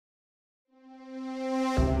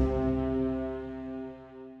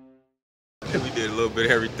We did a little bit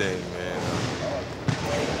of everything, man.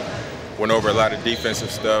 Went over a lot of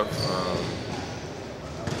defensive stuff.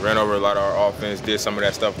 Ran over a lot of our offense. Did some of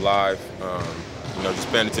that stuff live.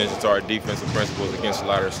 Just paying attention to our defensive principles against a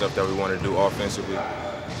lot of the stuff that we want to do offensively.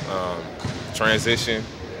 Transition,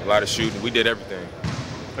 a lot of shooting. We did everything.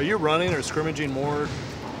 Are you running or scrimmaging more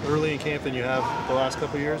early in camp than you have the last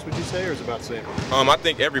couple of years, would you say, or is it about the same? I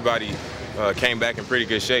think everybody came back in pretty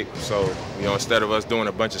good shape. So, instead of us doing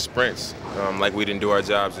a bunch of sprints, like we didn't do our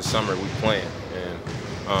jobs this summer, we playing.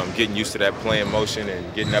 And getting used to that playing motion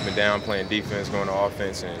and getting up and down, playing defense, going to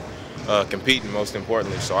offense, and competing most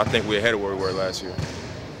importantly. So I think we're ahead of where we were last year.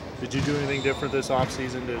 Did you do anything different this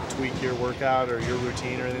offseason to tweak your workout or your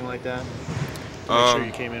routine or anything like that? To make sure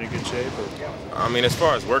you came in good shape? Or? As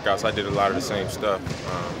far as workouts, I did a lot of the same stuff.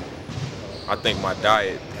 I think my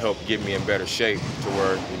diet helped get me in better shape to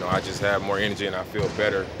where, I just have more energy and I feel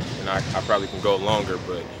better, and I probably can go longer.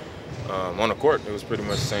 But on the court, it was pretty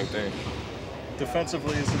much the same thing.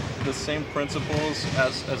 Defensively, is it the same principles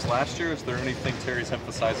as last year? Is there anything Terry's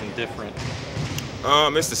emphasizing different?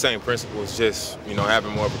 It's the same principles, just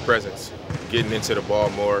having more of a presence, getting into the ball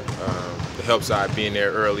more, the help side being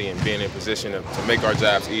there early and being in position to make our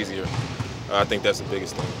jobs easier. I think that's the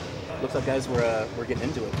biggest thing. Looks like guys were getting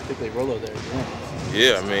into it, particularly Rolo there.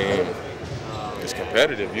 Yeah, it's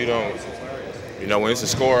competitive. You don't, when it's a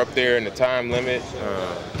score up there and the time limit,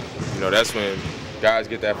 that's when guys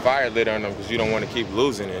get that fire lit on them because you don't want to keep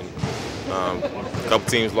losing. And a couple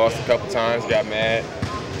teams lost a couple times, got mad.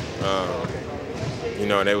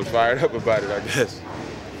 And they was fired up about it, I guess.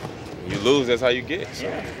 You lose, that's how you get.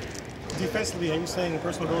 So. Defensively, are you setting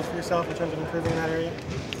personal goals for yourself in terms of improving in that area?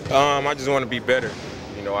 I just want to be better.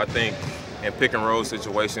 I think in pick and roll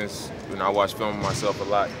situations, I watched film of myself a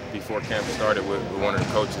lot before camp started with one of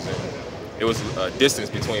the coaches, and it was a distance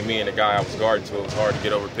between me and the guy I was guarding, so it was hard to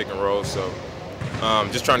get over pick and roll. So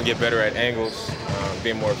just trying to get better at angles,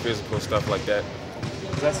 being more physical, stuff like that.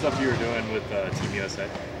 Is that stuff you were doing with Team USA?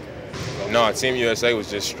 No, Team USA was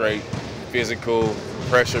just straight physical,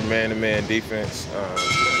 pressure, man-to-man defense.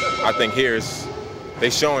 I think they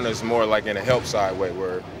showing us more like in a help side way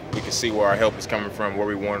where we can see where our help is coming from, where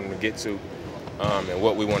we want them to get to, and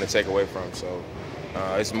what we want to take away from. So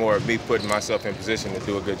it's more of me putting myself in position to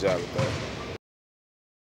do a good job with that.